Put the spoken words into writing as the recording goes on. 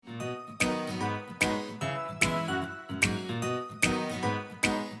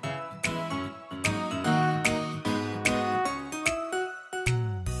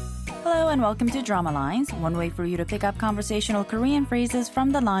and welcome to Drama Lines, one way for you to pick up conversational Korean phrases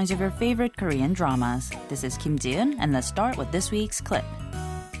from the lines of your favorite Korean dramas. This is Kim Ji-eun, and let's start with this week's clip.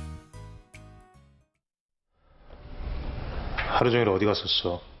 하루 종일 어디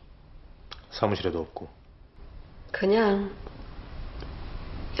갔었어? 사무실에도 없고. 그냥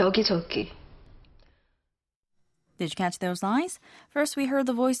여기저기. Did you catch those lines? First, we heard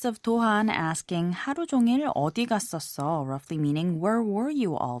the voice of Do-han asking 하루 종일 어디 갔었어, roughly meaning where were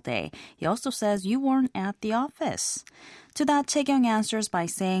you all day? He also says you weren't at the office. To that, Chae-kyung answers by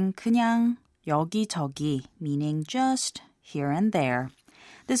saying 그냥 여기저기, meaning just here and there.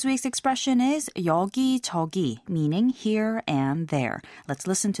 This week's expression is 여기저기, meaning here and there. Let's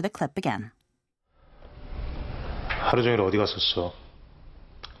listen to the clip again. 하루 종일 어디 갔었어?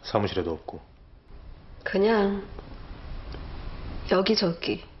 사무실에도 없고. 그냥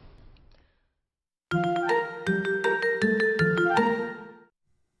여기저기.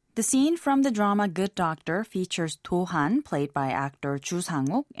 The scene from the drama Good Doctor features Do-han, played by actor Ju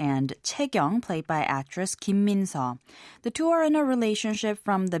Sang-wook, and Chae-kyung, played by actress Kim Min-seo. The two are in a relationship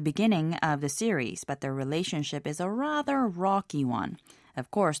from the beginning of the series, but their relationship is a rather rocky one. Of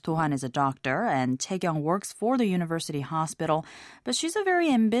course, Do-han is a doctor, and Chae-kyung works for the university hospital, but she's a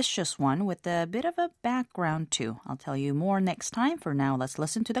very ambitious one with a bit of a background too. I'll tell you more next time. For now, let's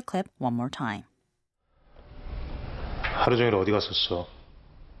listen to the clip one more time. 하루 종일 어디 갔었어?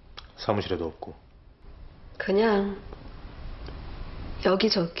 사무실에도 없고. 그냥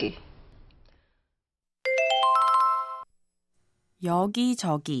여기저기.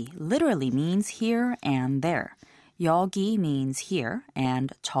 여기저기 literally means here and there. 여기 means here,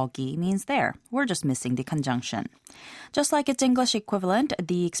 and 저기 means there. We're just missing the conjunction. Just like its English equivalent,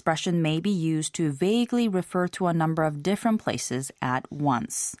 the expression may be used to vaguely refer to a number of different places at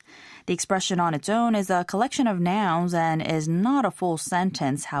once. The expression on its own is a collection of nouns and is not a full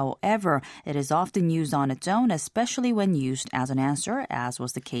sentence. However, it is often used on its own, especially when used as an answer, as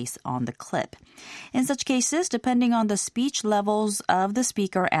was the case on the clip. In such cases, depending on the speech levels of the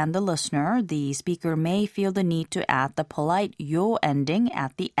speaker and the listener, the speaker may feel the need to add the polite 요 ending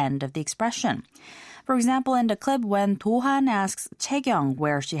at the end of the expression. For example, in the clip, when Do-han asks Chae-kyung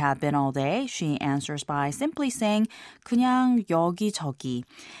where she had been all day, she answers by simply saying 그냥 여기저기.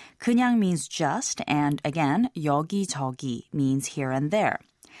 그냥 means just, and again, 여기저기 means here and there.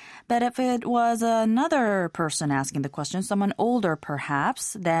 But if it was another person asking the question, someone older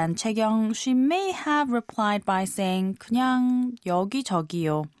perhaps, then Chae-kyung, she may have replied by saying 그냥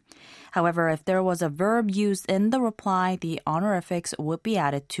여기저기요. However, if there was a verb used in the reply, the honorifics would be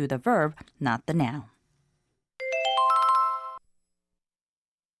added to the verb, not the noun.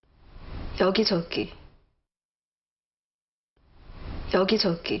 여기저기.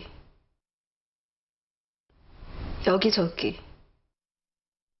 여기저기. 여기저기.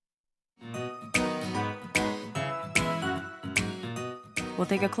 We'll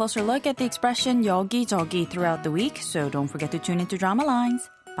take a closer look at the expression 여기저기 throughout the week, so don't forget to tune into Drama Lines.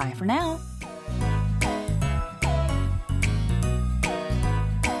 Bye for now.